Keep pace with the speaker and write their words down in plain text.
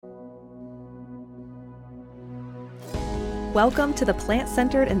Welcome to the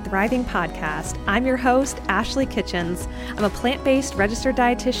Plant-Centered and Thriving podcast. I'm your host, Ashley Kitchens. I'm a plant-based registered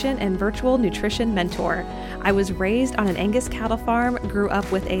dietitian and virtual nutrition mentor. I was raised on an Angus cattle farm, grew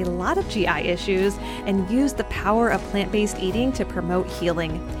up with a lot of GI issues, and used the power of plant-based eating to promote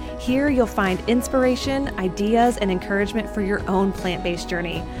healing. Here you'll find inspiration, ideas, and encouragement for your own plant-based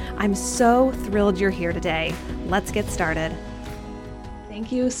journey. I'm so thrilled you're here today. Let's get started.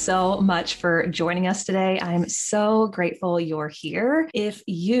 Thank you so much for joining us today. I'm so grateful you're here. If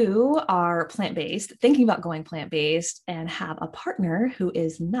you are plant-based, thinking about going plant-based, and have a partner who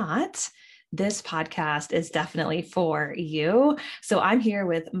is not, this podcast is definitely for you. So I'm here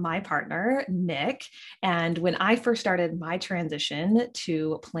with my partner, Nick. And when I first started my transition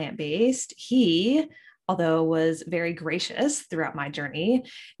to plant-based, he, although was very gracious throughout my journey,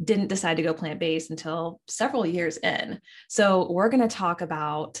 didn't decide to go plant-based until several years in. So we're going to talk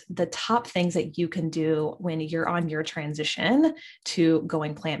about the top things that you can do when you're on your transition to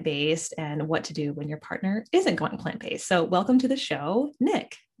going plant-based and what to do when your partner isn't going plant-based. So welcome to the show,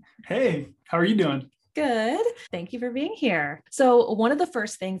 Nick. Hey, how are you doing? Good. Thank you for being here. So one of the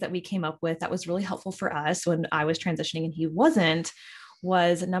first things that we came up with that was really helpful for us when I was transitioning and he wasn't,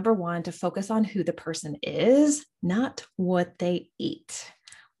 was number one, to focus on who the person is, not what they eat.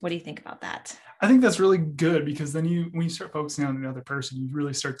 What do you think about that? I think that's really good because then when you start focusing on another person, you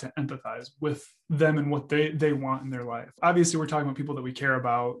really start to empathize with them and what they want in their life. Obviously, we're talking about people that we care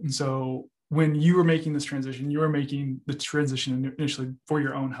about. And so when you were making this transition, you were making the transition initially for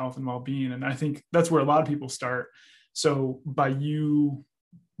your own health and well-being. And I think that's where a lot of people start. So by you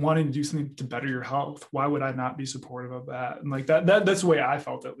wanting to do something to better your health, why would I not be supportive of that? And like that's the way I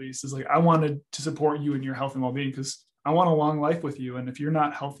felt, at least, is like, I wanted to support you in your health and well-being because I want a long life with you. And if you're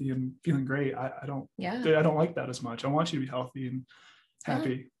not healthy and feeling great, I don't like that as much. I want you to be healthy and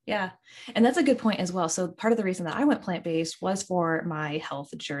happy. Yeah. And that's a good point as well. So part of the reason that I went plant-based was for my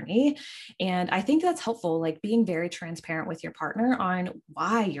health journey. And I think that's helpful, like being very transparent with your partner on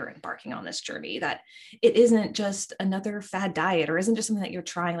why you're embarking on this journey, that it isn't just another fad diet or isn't just something that you're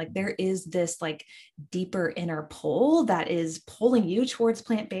trying. Like there is this like deeper inner pull that is pulling you towards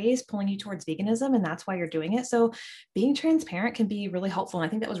plant-based, pulling you towards veganism. And that's why you're doing it. So being transparent can be really helpful. And I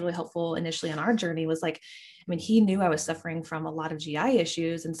think that was really helpful initially on our journey. Was like, I mean, he knew I was suffering from a lot of GI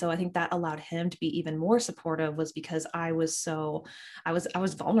issues. And so I think that allowed him to be even more supportive, was because I was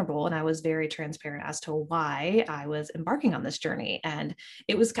vulnerable and I was very transparent as to why I was embarking on this journey. And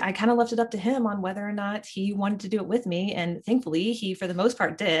I kind of left it up to him on whether or not he wanted to do it with me. And thankfully he, for the most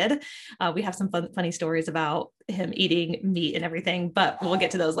part, did. We have some funny stories about him eating meat and everything, but we'll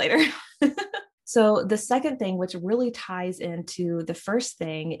get to those later. So the second thing, which really ties into the first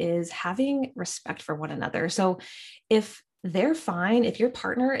thing, is having respect for one another. So if they're fine, if your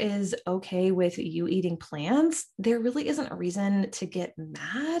partner is okay with you eating plants, there really isn't a reason to get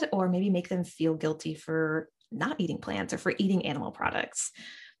mad or maybe make them feel guilty for not eating plants or for eating animal products.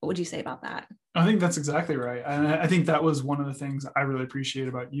 What would you say about that? I think that's exactly right. And I think that was one of the things I really appreciate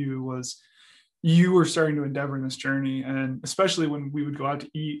about you, was you were starting to endeavor in this journey. And especially when we would go out to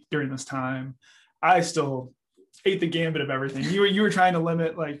eat during this time, I still ate the gambit of everything. You were trying to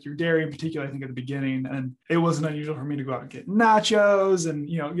limit like your dairy in particular, I think, at the beginning. And it wasn't unusual for me to go out and get nachos and,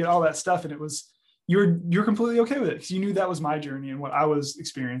 get all that stuff. And it was, you're completely okay with it because you knew that was my journey and what I was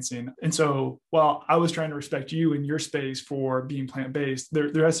experiencing. And so while I was trying to respect you and your space for being plant-based,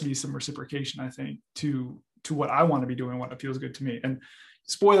 there has to be some reciprocation, I think, to what I want to be doing, what feels good to me. And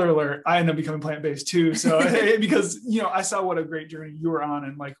spoiler alert, I ended up becoming plant-based too. So because, I saw what a great journey you were on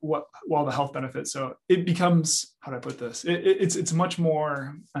and like all the health benefits. So it becomes, how do I put this? It's a much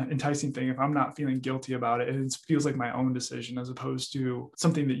more enticing thing if I'm not feeling guilty about it. It feels like my own decision as opposed to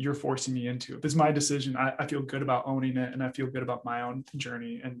something that you're forcing me into. If it's my decision, I feel good about owning it and I feel good about my own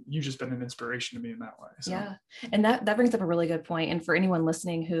journey. And you've just been an inspiration to me in that way. So. Yeah. And that brings up a really good point. And for anyone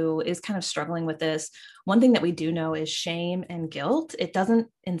listening who is kind of struggling with this, one thing that we do know is shame and guilt. It doesn't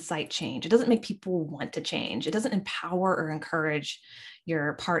incite change. It doesn't make people want to change. It doesn't empower or encourage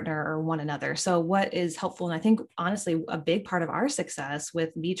your partner or one another. So what is helpful, and I think honestly, a big part of our success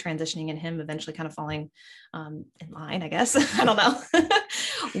with me transitioning and him eventually kind of falling in line, I guess, I don't know,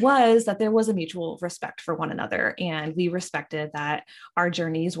 was that there was a mutual respect for one another. And we respected that our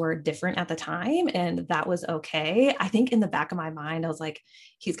journeys were different at the time. And that was okay. I think in the back of my mind, I was like,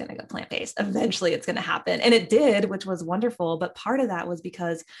 he's going to go plant-based. Eventually it's going to happen. And it did, which was wonderful. But part of that was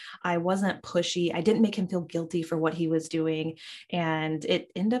because I wasn't pushy. I didn't make him feel guilty for what he was doing. And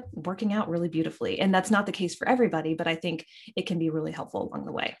it ended up working out really beautifully. And that's not the case for everybody, but I think it can be really helpful along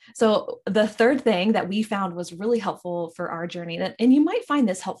the way. So the third thing that we found was really helpful for our journey, and you might find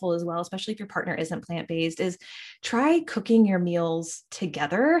this is helpful as well, especially if your partner isn't plant-based, is try cooking your meals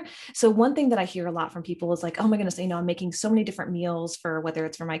together. So one thing that I hear a lot from people is like, oh my goodness, I'm making so many different meals for whether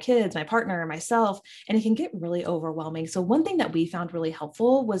it's for my kids, my partner, or myself, and it can get really overwhelming. So one thing that we found really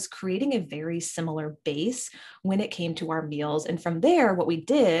helpful was creating a very similar base when it came to our meals. And from there, what we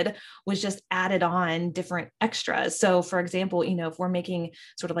did was just added on different extras. So for example, if we're making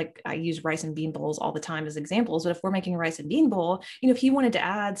sort of like, I use rice and bean bowls all the time as examples, but if we're making a rice and bean bowl, if he wanted to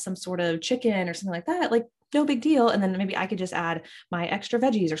add some sort of chicken or something like that, like no big deal. And then maybe I could just add my extra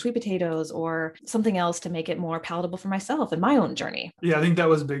veggies or sweet potatoes or something else to make it more palatable for myself and my own journey. Yeah, I think that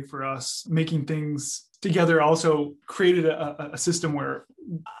was big for us. Making things together also created a system where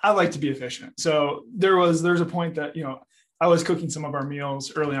I like to be efficient. So there's a point that, I was cooking some of our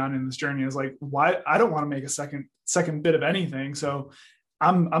meals early on in this journey. I was like, why? I don't want to make a second bit of anything. So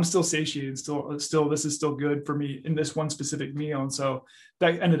I'm still satiated, still this is still good for me in this one specific meal. And so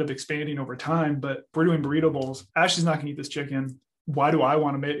that ended up expanding over time. But we're doing burrito bowls. Ashley's not gonna eat this chicken. Why do I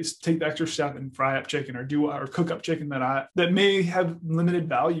want to take the extra step and fry up chicken or cook up chicken that may have limited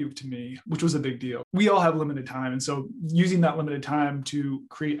value to me, which was a big deal. We all have limited time. And so using that limited time to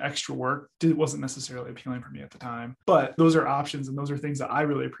create extra work wasn't necessarily appealing for me at the time. But those are options, and those are things that I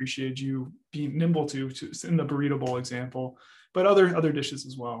really appreciate you being nimble to in the burrito bowl example, but other dishes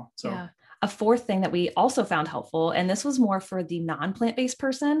as well. So yeah. A fourth thing that we also found helpful, and this was more for the non-plant-based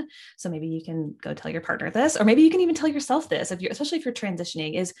person, so maybe you can go tell your partner this, or maybe you can even tell yourself this, especially if you're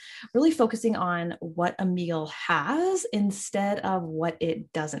transitioning, is really focusing on what a meal has instead of what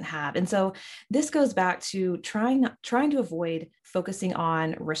it doesn't have. And so this goes back to trying to avoid focusing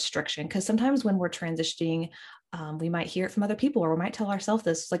on restriction, because sometimes when we're transitioning, we might hear it from other people, or we might tell ourselves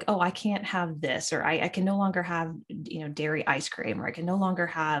this, like, oh, I can't have this, or I can no longer have, dairy ice cream, or I can no longer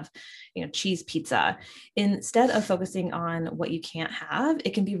have, cheese pizza. Instead of focusing on what you can't have,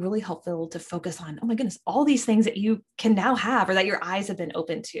 it can be really helpful to focus on, oh my goodness, all these things that you can now have, or that your eyes have been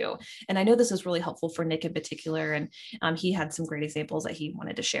open to. And I know this was really helpful for Nick in particular. And he had some great examples that he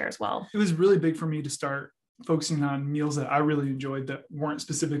wanted to share as well. It was really big for me to start focusing on meals that I really enjoyed that weren't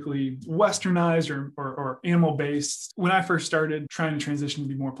specifically westernized or animal based. When I first started trying to transition to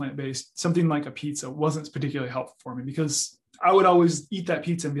be more plant based, something like a pizza wasn't particularly helpful for me, because I would always eat that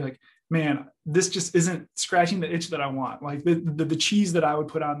pizza and be like, man, this just isn't scratching the itch that I want. Like the cheese that I would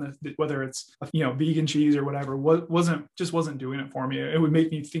put on whether it's vegan cheese or whatever, wasn't doing it for me. It would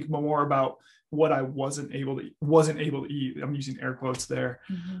make me think more about what I wasn't able to eat. I'm using air quotes there,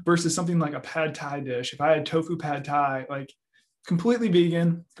 versus something like a pad thai dish. If I had tofu pad thai, like completely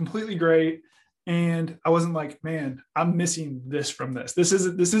vegan, completely great. And I wasn't like, man, I'm missing this from this. This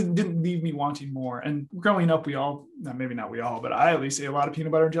didn't leave me wanting more. And growing up, maybe not we all, but I at least ate a lot of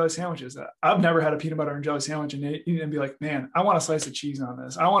peanut butter and jelly sandwiches. I've never had a peanut butter and jelly sandwich and be like, man, I want a slice of cheese on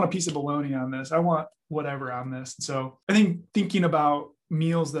this. I want a piece of bologna on this. I want whatever on this. And so I think thinking about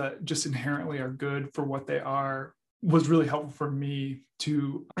meals that just inherently are good for what they are was really helpful for me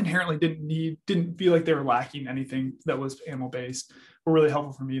to inherently didn't feel like they were lacking anything that was animal based, were really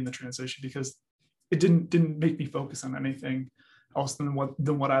helpful for me in the transition, because it didn't make me focus on anything else than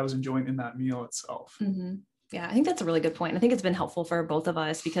what I was enjoying in that meal itself. Mm-hmm. Yeah, I think that's a really good point. I think it's been helpful for both of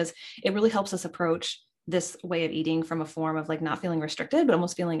us, because it really helps us approach this way of eating from a form of like not feeling restricted, but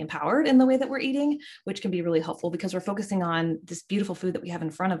almost feeling empowered in the way that we're eating, which can be really helpful because we're focusing on this beautiful food that we have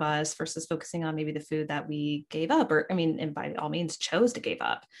in front of us versus focusing on maybe the food that we gave up, and by all means chose to give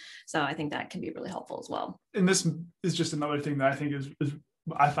up. So I think that can be really helpful as well. And this is just another thing that I think is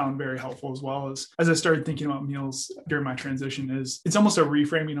I found very helpful as well, as I started thinking about meals during my transition, it's almost a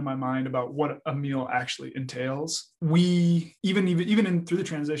reframing in my mind about what a meal actually entails. We even through the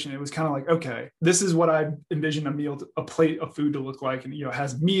transition, it was kind of like, okay, this is what I envision a plate of food to look like. And, it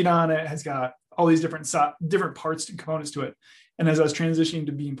has meat on it, has got all these different parts and components to it. And as I was transitioning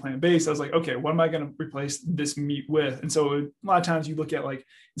to being plant-based, I was like, okay, what am I going to replace this meat with? And so a lot of times you look at, like,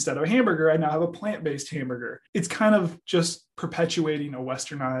 instead of a hamburger, I now have a plant-based hamburger. It's kind of just perpetuating a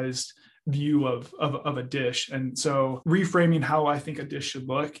westernized view of a dish. And so reframing how I think a dish should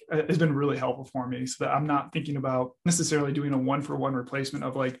look has been really helpful for me, so that I'm not thinking about necessarily doing a 1-for-1 replacement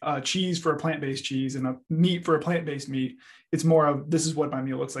of like a cheese for a plant-based cheese and a meat for a plant-based meat. It's more of, this is what my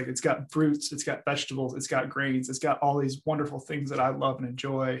meal looks like. It's got fruits, it's got vegetables, it's got grains, it's got all these wonderful things that I love and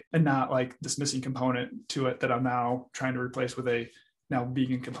enjoy, and not like this missing component to it that I'm now trying to replace with a now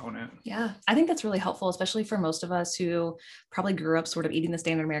vegan component. Yeah, I think that's really helpful, especially for most of us who probably grew up sort of eating the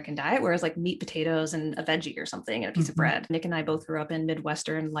standard American diet, whereas like meat, potatoes, and a veggie or something and a piece of bread. Nick and I both grew up in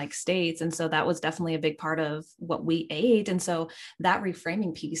Midwestern like states. And so that was definitely a big part of what we ate. And so that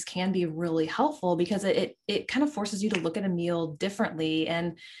reframing piece can be really helpful because it kind of forces you to look at a meal differently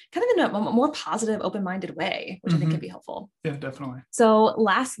and kind of in a more positive, open-minded way, which I think can be helpful. Yeah, definitely. So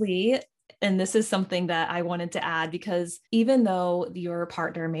lastly, and this is something that I wanted to add, because even though your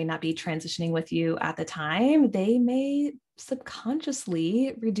partner may not be transitioning with you at the time, they may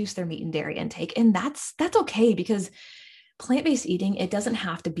subconsciously reduce their meat and dairy intake. And that's okay, because plant-based eating, it doesn't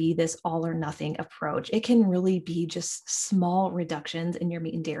have to be this all or nothing approach. It can really be just small reductions in your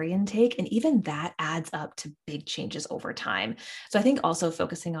meat and dairy intake. And even that adds up to big changes over time. So I think also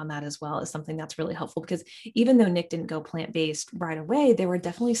focusing on that as well is something that's really helpful, because even though Nick didn't go plant-based right away, there were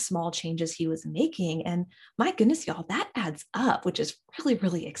definitely small changes he was making. And my goodness, y'all, that adds up, which is really,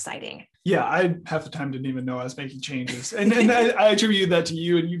 really exciting. Yeah, I half the time didn't even know I was making changes. And I attribute that to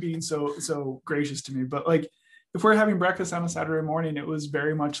you and you being so gracious to me. But like, if we're having breakfast on a Saturday morning, it was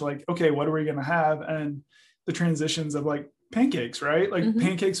very much like, okay, what are we going to have? And the transitions of like pancakes, right? Like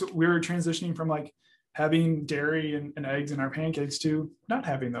pancakes, we were transitioning from like having dairy and eggs in our pancakes to not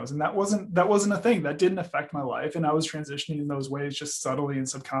having those. And that wasn't a thing that didn't affect my life. And I was transitioning in those ways just subtly and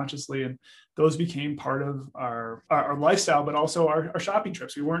subconsciously. And those became part of our lifestyle, but also our shopping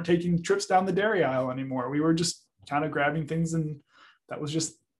trips. We weren't taking trips down the dairy aisle anymore. We were just kind of grabbing things, and that was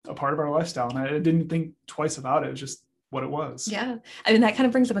just a part of our lifestyle. And I didn't think twice about it. It was just what it was. Yeah. I mean, that kind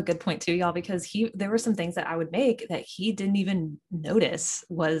of brings up a good point too, y'all, because there were some things that I would make that he didn't even notice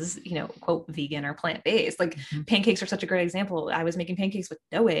was, quote, vegan or plant-based. Like pancakes are such a great example. I was making pancakes with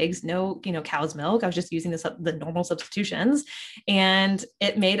no eggs, no, cow's milk. I was just using the normal substitutions, and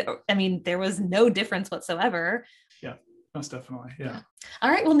there was no difference whatsoever. Yeah. Most definitely. Yeah. All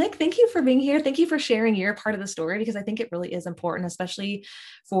right. Well, Nick, thank you for being here. Thank you for sharing your part of the story, because I think it really is important, especially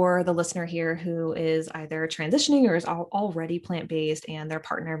for the listener here who is either transitioning or is already plant-based and their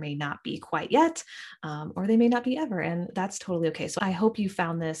partner may not be quite yet, or they may not be ever. And that's totally okay. So I hope you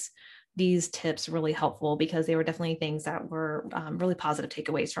found these tips really helpful, because they were definitely things that were really positive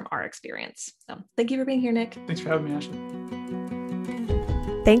takeaways from our experience. So thank you for being here, Nick. Thanks for having me, Ashley.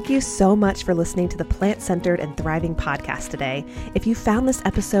 Thank you so much for listening to the Plant-Centered and Thriving podcast today. If you found this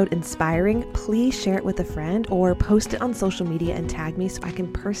episode inspiring, please share it with a friend or post it on social media and tag me so I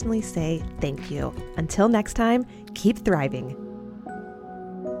can personally say thank you. Until next time, keep thriving.